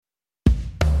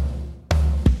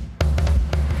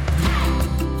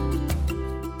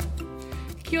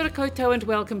Kia ora koutou and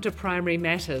welcome to Primary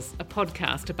Matters, a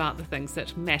podcast about the things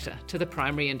that matter to the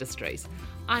primary industries.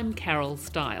 I'm Carol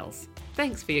Stiles.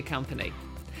 Thanks for your company.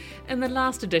 In the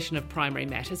last edition of Primary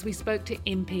Matters, we spoke to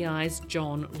MPI's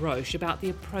John Roche about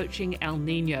the approaching El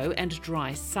Niño and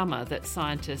dry summer that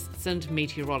scientists and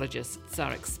meteorologists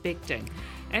are expecting,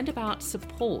 and about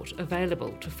support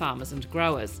available to farmers and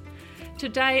growers.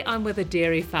 Today I'm with a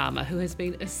dairy farmer who has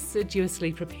been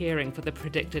assiduously preparing for the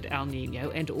predicted El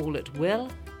Niño and all it will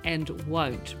and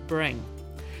won't bring.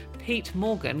 Pete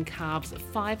Morgan calves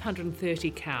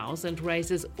 530 cows and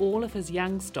raises all of his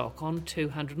young stock on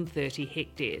 230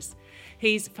 hectares.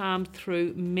 He's farmed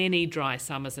through many dry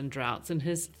summers and droughts in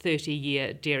his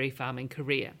 30-year dairy farming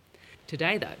career.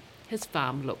 Today, though, his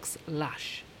farm looks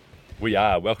lush. We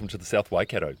are. Welcome to the South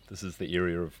Waikato. This is the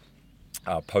area of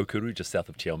Pokuru, just south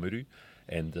of Te Aomuru,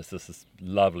 and this is this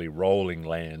lovely rolling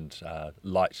land,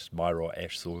 light Mairoa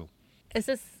ash soil. Is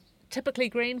this typically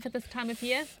green for this time of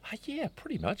year? Yeah,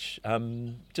 pretty much.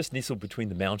 Just nestled between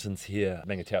the mountains here,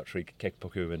 Mangatautari,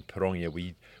 Kakapuku and Pirongia,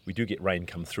 we do get rain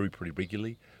come through pretty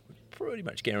regularly. We're pretty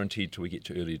much guaranteed till we get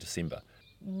to early December.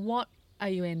 What are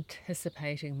you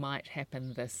anticipating might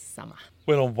happen this summer?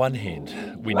 Well, on one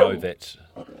hand, we know that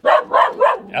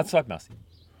outside Masi,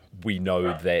 we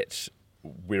know that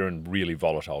we're in really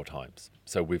volatile times.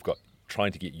 So we've got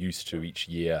trying to get used to each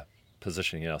year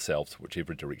positioning ourselves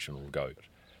whichever direction we'll go.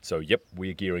 So, yep,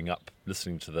 we're gearing up,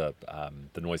 listening to the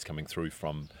noise coming through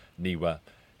from NIWA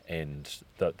and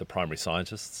the primary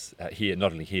scientists here,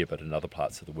 not only here, but in other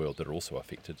parts of the world that are also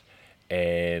affected,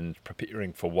 and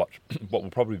preparing for what will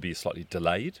probably be a slightly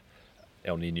delayed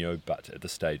El Niño, but at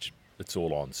this stage, it's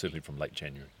all on, certainly from late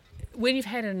January. When you've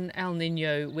had an El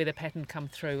Niño weather pattern come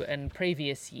through in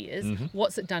previous years,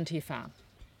 what's it done to your farm?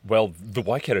 Well, the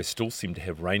Waikato still seemed to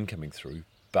have rain coming through,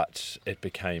 but it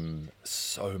became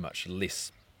so much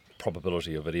less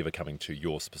probability of it ever coming to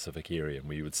your specific area. And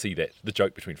we would see that the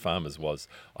joke between farmers was,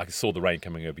 I saw the rain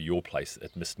coming over your place,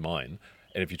 it missed mine.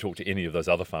 And if you talk to any of those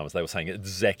other farmers, they were saying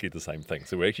exactly the same thing.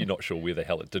 So we're actually not sure where the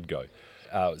hell it did go.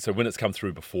 So when it's come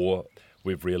through before,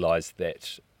 we've realised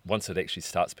that once it actually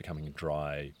starts becoming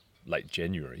dry late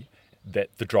January, that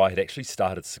the dry had actually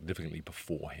started significantly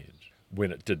beforehand.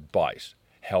 When it did bite,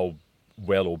 how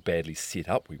well or badly set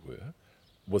up we were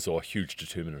was a huge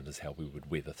determinant as how we would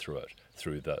weather through it,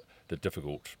 through the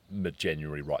difficult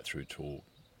mid-January right through till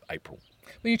April.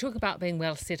 When you talk about being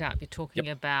well set up, you're talking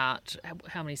about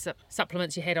how many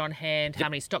supplements you had on hand, how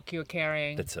many stock you were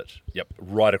carrying. That's it. Yep,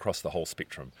 right across the whole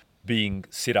spectrum. Being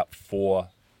set up for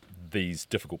these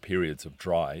difficult periods of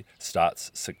dry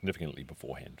starts significantly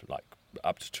beforehand, like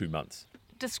up to 2 months.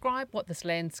 Describe what this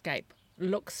landscape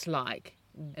looks like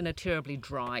in a terribly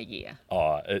dry year.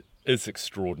 It is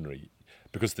extraordinary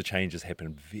because the changes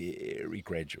happen very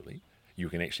gradually. You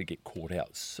can actually get caught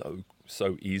out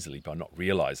so easily by not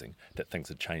realising that things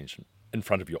had changed in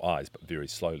front of your eyes, but very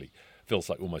slowly. Feels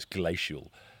like almost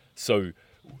glacial. So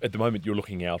at the moment you're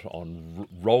looking out on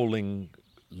rolling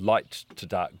light to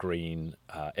dark green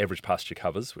average pasture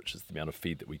covers, which is the amount of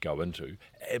feed that we go into,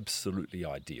 absolutely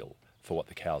ideal for what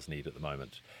the cows need at the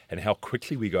moment. And how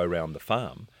quickly we go around the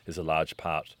farm is a large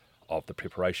part of the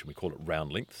preparation. We call it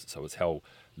round lengths, so it's how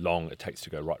long it takes to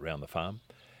go right round the farm.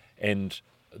 And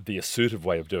the assertive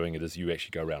way of doing it is you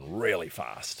actually go around really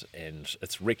fast, and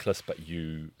it's reckless, but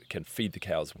you can feed the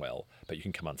cows well, but you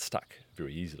can come unstuck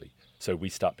very easily. So we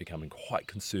start becoming quite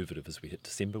conservative as we hit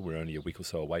December. We're only a week or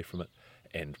so away from it,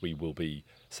 and we will be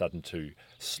starting to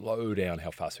slow down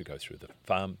how fast we go through the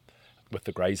farm with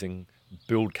the grazing,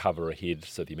 build cover ahead,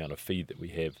 so the amount of feed that we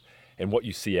have. And what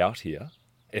you see out here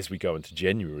as we go into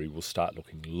January will start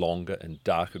looking longer and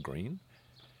darker green.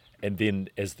 And then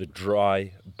as the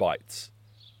dry bites,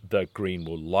 the green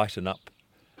will lighten up,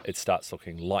 it starts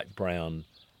looking light brown,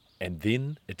 and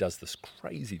then it does this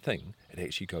crazy thing, it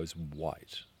actually goes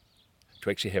white. To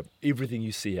actually have everything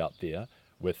you see out there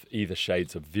with either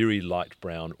shades of very light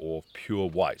brown or pure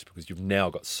white, because you've now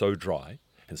got so dry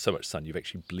and so much sun, you've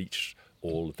actually bleached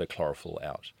all of the chlorophyll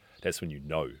out. That's when you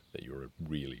know that you're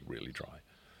really, really dry.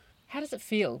 How does it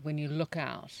feel when you look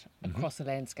out across a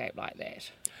landscape like that?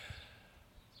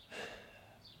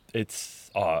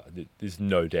 There's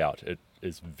no doubt it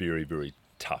is very, very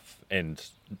tough. And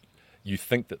you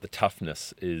think that the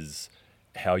toughness is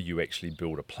how you actually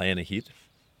build a plan ahead,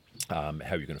 how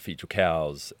you're going to feed your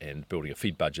cows and building a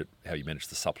feed budget, how you manage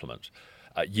the supplement.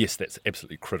 Yes, that's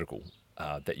absolutely critical,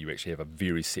 that you actually have a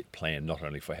very set plan, not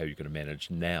only for how you're going to manage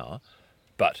now,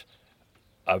 but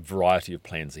a variety of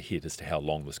plans ahead as to how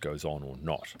long this goes on or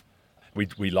not.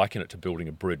 We liken it to building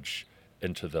a bridge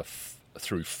into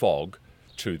through fog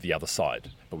to the other side,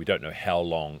 but we don't know how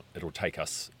long it'll take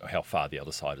us, or how far the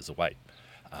other side is away.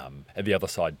 And the other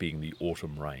side being the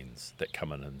autumn rains that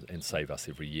come in and save us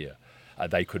every year.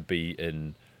 They could be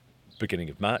in beginning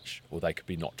of March, or they could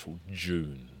be not till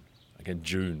June. Again,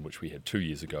 June, which we had 2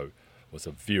 years ago, was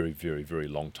a very, very, very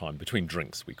long time between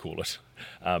drinks, we call it.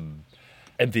 And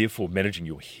therefore, managing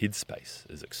your headspace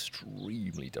is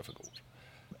extremely difficult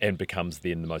and becomes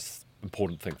then the most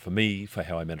important thing for me, for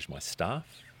how I manage my staff.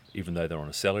 Even though they're on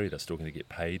a salary, they're still going to get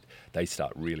paid. They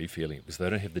start really feeling it because they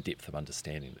don't have the depth of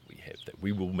understanding that we have, that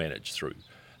we will manage through.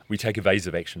 We take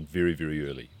evasive action very, very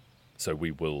early. So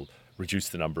we will reduce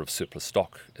the number of surplus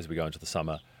stock as we go into the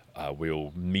summer.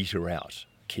 We'll meter out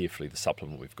carefully the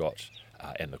supplement we've got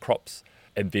and the crops.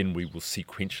 And then we will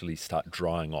sequentially start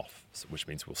drying off, which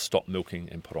means we'll stop milking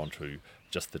and put onto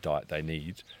just the diet they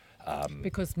need.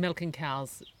 Because milking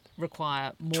cows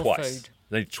require more food.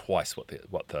 They need twice what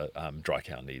the dry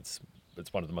cow needs.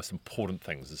 It's one of the most important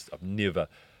things. I've never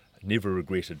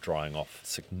regretted drying off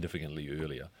significantly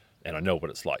earlier, and I know what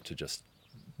it's like to just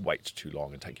wait too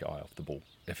long and take your eye off the ball.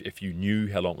 If you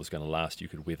knew how long it was going to last, you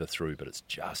could weather through, but it's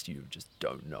just you just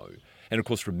don't know. And of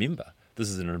course, remember, this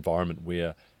is an environment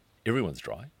where everyone's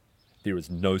dry. There is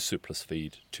no surplus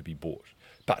feed to be bought.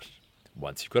 But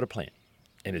once you've got a plan,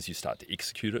 and as you start to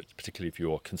execute it, particularly if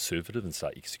you're conservative and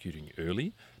start executing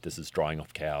early, this is drying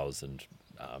off cows and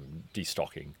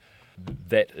destocking,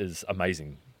 that is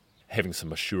amazing. Having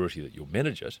some assurity that you'll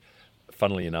manage it,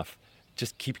 funnily enough,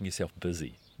 just keeping yourself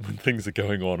busy when things are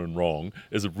going on and wrong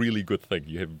is a really good thing.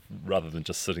 You have, rather than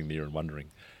just sitting there and wondering.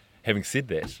 Having said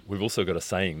that, we've also got a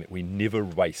saying that we never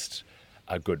waste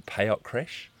a good payout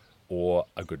crash or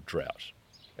a good drought.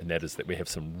 And that is that we have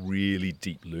some really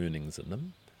deep learnings in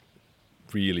them.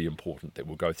 Really important that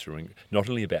we'll go through, and not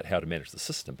only about how to manage the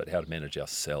system, but how to manage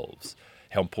ourselves.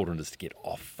 How important it is to get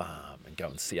off farm and go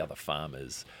and see other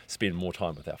farmers, spend more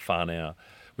time with our whānau.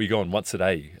 We go on once a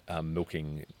day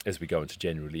milking as we go into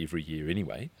January every year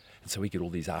anyway, and so we get all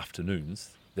these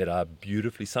afternoons that are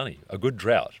beautifully sunny. A good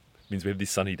drought means we have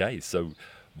these sunny days, so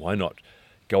why not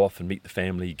go off and meet the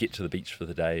family, get to the beach for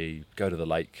the day, go to the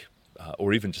lake,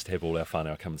 or even just have all our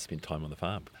whānau come and spend time on the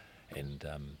farm. And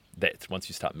that's, once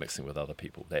you start mixing with other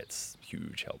people, that's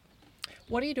huge help.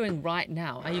 What are you doing right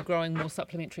now? Are you growing more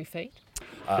supplementary feed?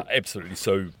 Absolutely.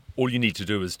 So all you need to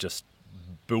do is just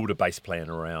build a base plan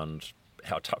around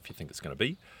how tough you think it's going to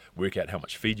be, work out how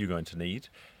much feed you're going to need,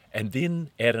 and then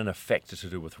add in a factor to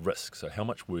do with risk. So how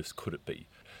much worse could it be?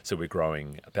 So we're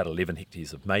growing about 11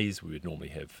 hectares of maize. We would normally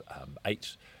have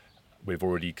 8. We've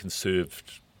already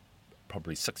conserved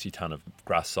probably 60 tonne of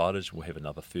grass silage. We'll have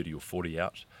another 30 or 40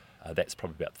 out. That's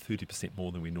probably about 30%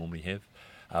 more than we normally have.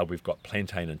 We've got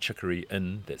plantain and chicory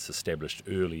in that's established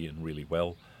early and really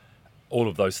well. All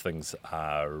of those things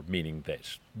are meaning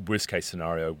that worst case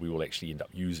scenario, we will actually end up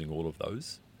using all of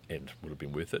those and would have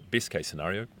been worth it. Best case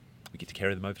scenario, we get to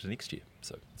carry them over to next year.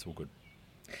 So it's all good.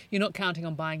 You're not counting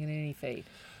on buying in any feed?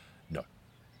 No,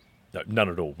 none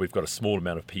at all. We've got a small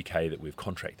amount of PK that we've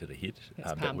contracted ahead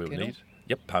that we'll need.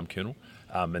 Yep, palm kernel.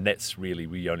 And that's really,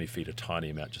 we only feed a tiny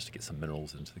amount just to get some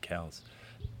minerals into the cows.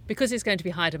 Because there's going to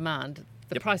be high demand,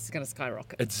 the price is going to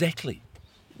skyrocket. Exactly.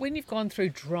 When you've gone through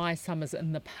dry summers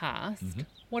in the past,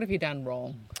 what have you done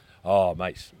wrong? Oh,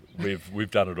 mate,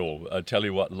 we've done it all. I tell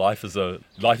you what, life is a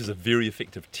very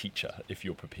effective teacher if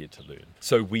you're prepared to learn.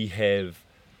 So we have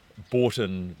bought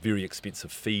in very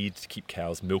expensive feed to keep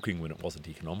cows milking when it wasn't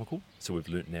economical. So we've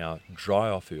learnt now, dry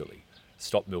off early,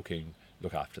 stop milking,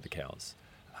 look after the cows.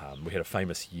 We had a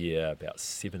famous year about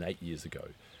 7-8 years ago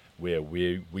where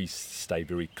we stay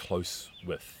very close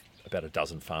with about a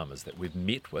dozen farmers that we've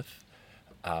met with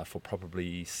for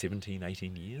probably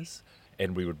 17-18 years,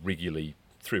 and we would regularly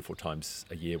 3 or 4 times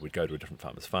a year we'd go to a different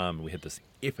farmer's farm, and we had this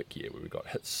epic year where we got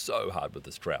hit so hard with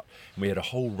this drought, and we had a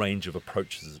whole range of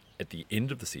approaches at the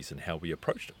end of the season how we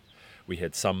approached it. We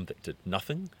had some that did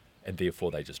nothing, and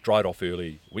therefore they just dried off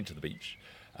early, went to the beach.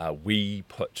 We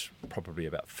put probably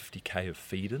about 50k of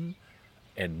feed in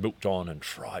and milked on and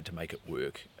tried to make it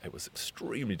work. It was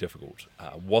extremely difficult.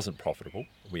 Wasn't profitable.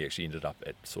 We actually ended up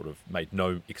made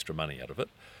no extra money out of it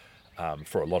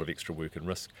for a lot of extra work and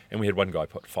risk. And we had one guy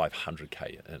put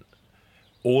 500k in.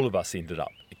 All of us ended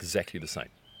up exactly the same.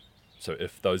 So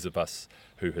if those of us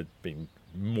who had been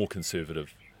more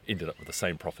conservative ended up with the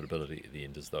same profitability at the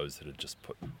end as those that had just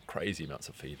put crazy amounts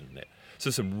of feed in that. So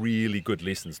some really good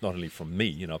lessons, not only from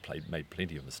me, I made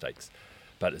plenty of mistakes,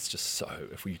 but it's just so,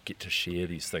 if we get to share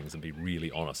these things and be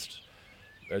really honest,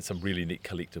 it's some really neat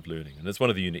collective learning. And it's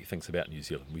one of the unique things about New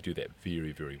Zealand. We do that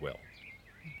very, very well.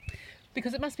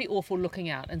 Because it must be awful looking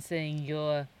out and seeing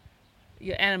your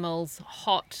animals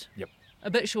hot, a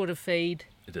bit short of feed,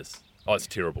 It is. Oh, it's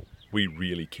terrible. We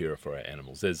really care for our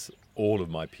animals, as all of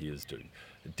my peers do,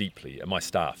 deeply, and my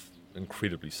staff,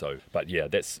 incredibly so. But yeah,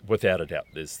 that's without a doubt,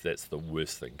 that's the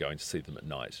worst thing, going to see them at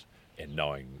night and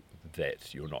knowing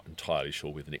that you're not entirely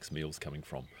sure where the next meal's coming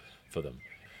from for them.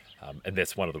 And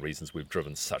that's one of the reasons we've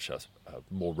driven such a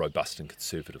more robust and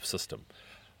conservative system.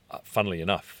 Funnily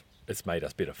enough, it's made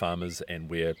us better farmers, and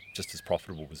we're just as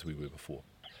profitable as we were before.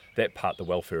 That part, the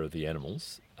welfare of the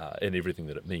animals and everything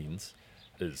that it means,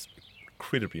 is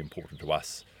incredibly important to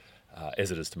us, as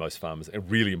it is to most farmers,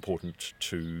 and really important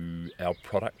to our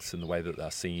products and the way that they're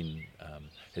seen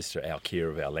as to our care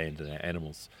of our land and our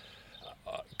animals.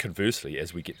 Conversely,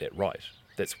 as we get that right,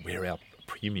 that's where our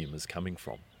premium is coming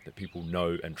from, that people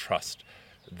know and trust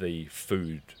the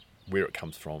food, where it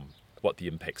comes from, what the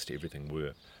impacts to everything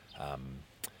were.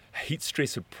 Heat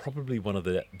stress are probably one of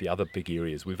the other big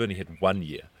areas. We've only had 1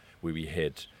 year where we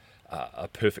had a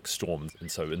perfect storm. And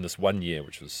so in this 1 year,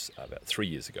 which was about 3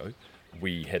 years ago,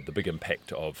 we had the big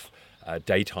impact of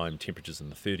daytime temperatures in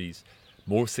the 30s,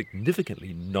 more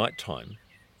significantly nighttime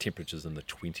temperatures in the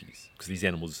 20s, because these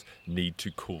animals need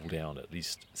to cool down at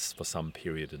least for some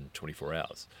period in 24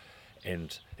 hours.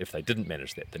 And if they didn't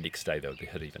manage that, the next day they would be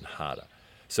hit even harder.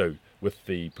 So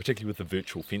particularly with the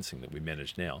virtual fencing that we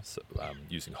manage now,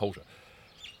 using Halter,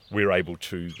 we're able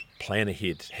to plan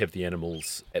ahead, have the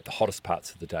animals at the hottest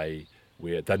parts of the day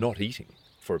where they're not eating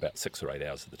for about 6 or 8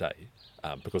 hours of the day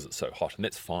because it's so hot, and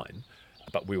that's fine.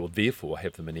 But we will therefore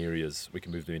have them in areas, we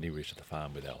can move them anywhere to the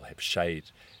farm where they'll have shade,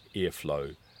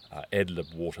 airflow, ad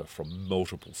lib water from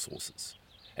multiple sources.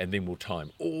 And then we'll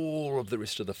time all of the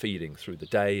rest of the feeding through the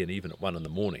day and even at 1 in the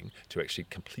morning to actually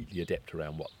completely adapt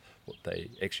around what they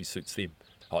actually suits them.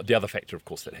 The other factor, of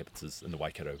course, that happens is in the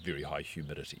Waikato, very high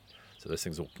humidity. So those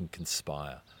things all can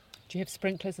conspire. Do you have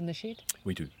sprinklers in the shed?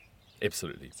 We do,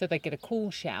 absolutely. So they get a cool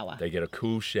shower? They get a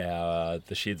cool shower,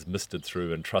 the shed's misted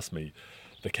through, and trust me,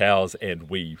 the cows and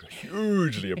we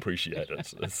hugely appreciate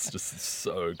it. It's just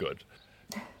so good.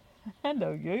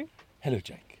 Hello, you. Hello,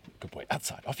 Jake. Good boy.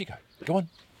 Outside. Off you go. Go on.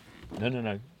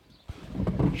 No.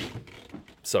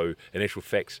 So, in actual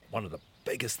fact, one of the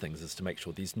biggest things is to make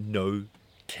sure there's no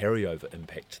carryover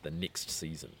impact to the next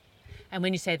season. And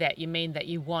when you say that, you mean that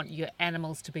you want your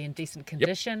animals to be in decent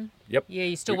condition? Yep. Yeah,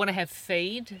 you still want to have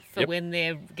feed for when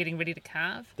they're getting ready to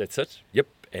calve? That's it. Yep.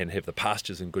 And have the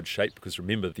pastures in good shape, because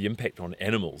remember, the impact on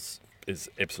animals is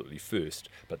absolutely first,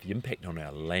 but the impact on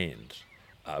our land,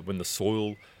 when the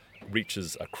soil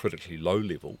reaches a critically low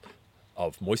level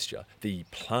of moisture, the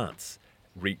plants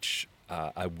reach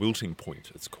a wilting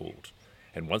point, it's called.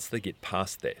 And once they get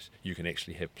past that, you can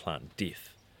actually have plant death.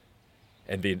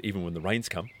 And then even when the rains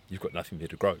come, you've got nothing there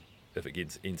to grow if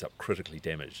it ends up critically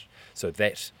damaged. So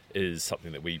that is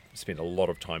something that we spend a lot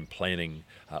of time planning,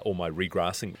 all my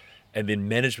regrassing. And then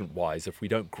management-wise, if we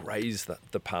don't graze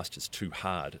the pastures too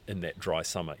hard in that dry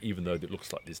summer, even though it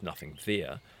looks like there's nothing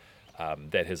there,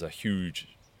 that has a huge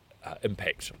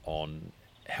impact on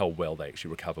how well they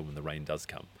actually recover when the rain does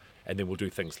come. And then we'll do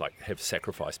things like have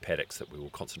sacrifice paddocks that we will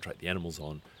concentrate the animals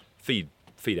on, feed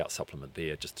out supplement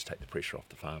there just to take the pressure off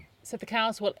the farm. So the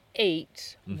cows will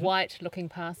eat white-looking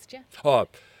pasture? Oh,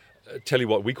 tell you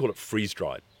what, we call it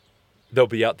freeze-dried. They'll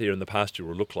be out there in the pasture,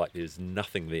 will look like there's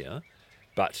nothing there,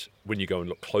 but when you go and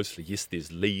look closely, yes,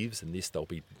 there's leaves, and yes, they'll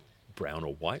be brown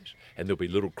or white, and there'll be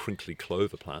little crinkly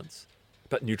clover plants,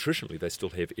 but nutritionally they still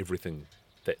have everything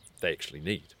that they actually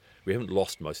need. We haven't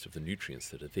lost most of the nutrients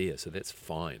that are there, so that's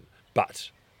fine.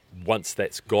 But once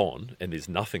that's gone and there's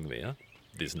nothing there,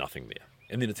 there's nothing there.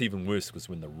 And then it's even worse because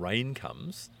when the rain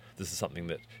comes, this is something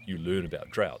that you learn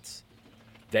about droughts,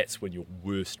 that's when your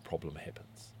worst problem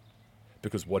happens.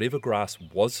 Because whatever grass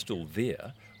was still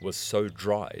there was so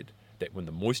dried that when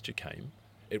the moisture came,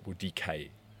 it would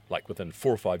decay. Like within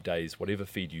 4 or 5 days, whatever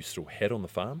feed you still had on the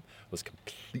farm was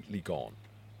completely gone.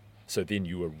 So then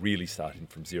you were really starting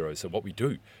from zero. So what we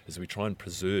do is we try and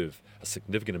preserve a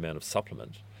significant amount of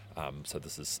supplement. So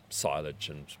this is silage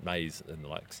and maize and the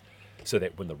likes, so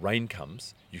that when the rain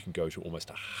comes, you can go to almost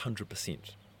 100%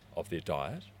 of their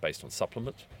diet based on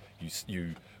supplement.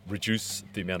 You reduce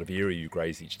the amount of area you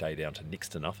graze each day down to next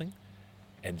to nothing,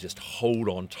 and just hold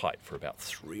on tight for about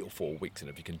 3 or 4 weeks. And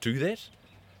if you can do that,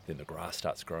 then the grass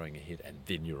starts growing ahead, and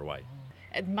then you're away.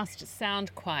 It must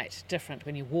sound quite different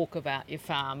when you walk about your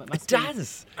farm. It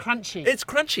does. Crunchy. It's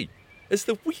crunchy. It's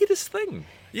the weirdest thing.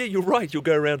 Yeah, you're right. You'll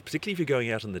go around, particularly if you're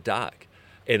going out in the dark,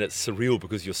 and it's surreal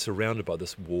because you're surrounded by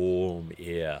this warm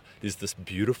air. There's this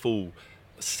beautiful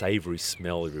savoury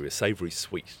smell everywhere, savoury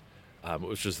sweet,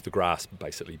 which is the grass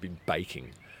basically been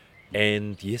baking.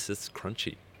 And yes, it's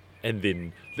crunchy. And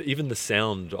then even the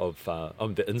sound of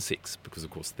the insects, because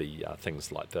of course the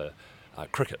things like the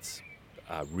crickets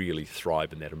really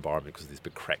thrive in that environment because there's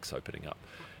big cracks opening up.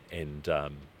 And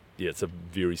it's a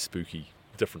very spooky,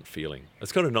 different feeling.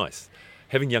 It's kind of nice.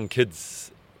 Having young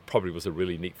kids probably was a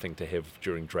really neat thing to have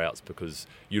during droughts because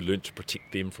you learnt to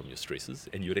protect them from your stresses,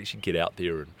 and you'd actually get out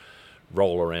there and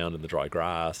roll around in the dry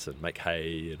grass and make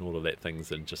hay and all of that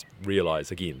things, and just realise,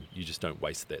 again, you just don't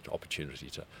waste that opportunity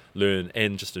to learn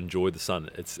and just enjoy the sun.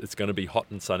 It's going to be hot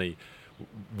and sunny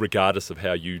regardless of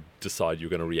how you decide you're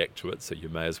going to react to it, so you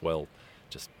may as well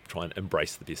just try and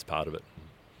embrace the best part of it.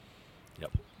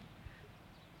 Yep.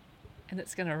 And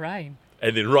it's going to rain.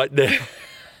 And then right now,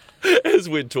 as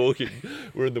we're talking,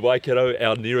 we're in the Waikato.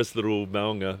 Our nearest little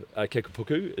maunga,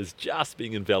 Kekapuku, is just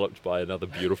being enveloped by another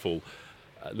beautiful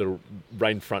little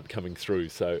rain front coming through.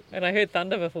 And I heard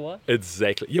thunder before.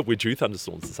 Exactly. Yeah, we're due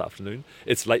thunderstorms this afternoon.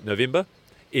 It's late November.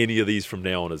 Any of these from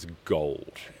now on is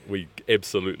gold. We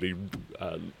absolutely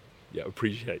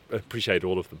appreciate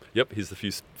all of them. Yep, here's the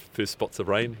first spots of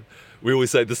rain. We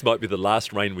always say this might be the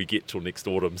last rain we get till next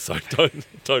autumn, so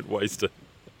don't waste it.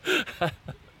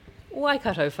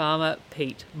 Waikato farmer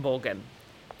Pete Morgan.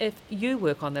 If you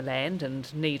work on the land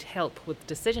and need help with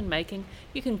decision making,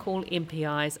 you can call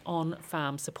MPI's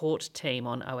on-farm support team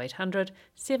on 0800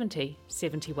 70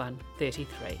 71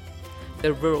 33.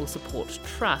 The Rural Support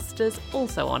Trust is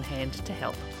also on hand to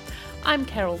help. I'm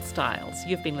Carol Stiles.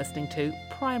 You've been listening to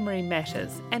Primary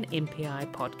Matters, an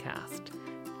MPI podcast.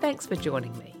 Thanks for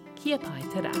joining me. Kia pai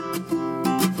te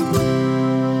rā.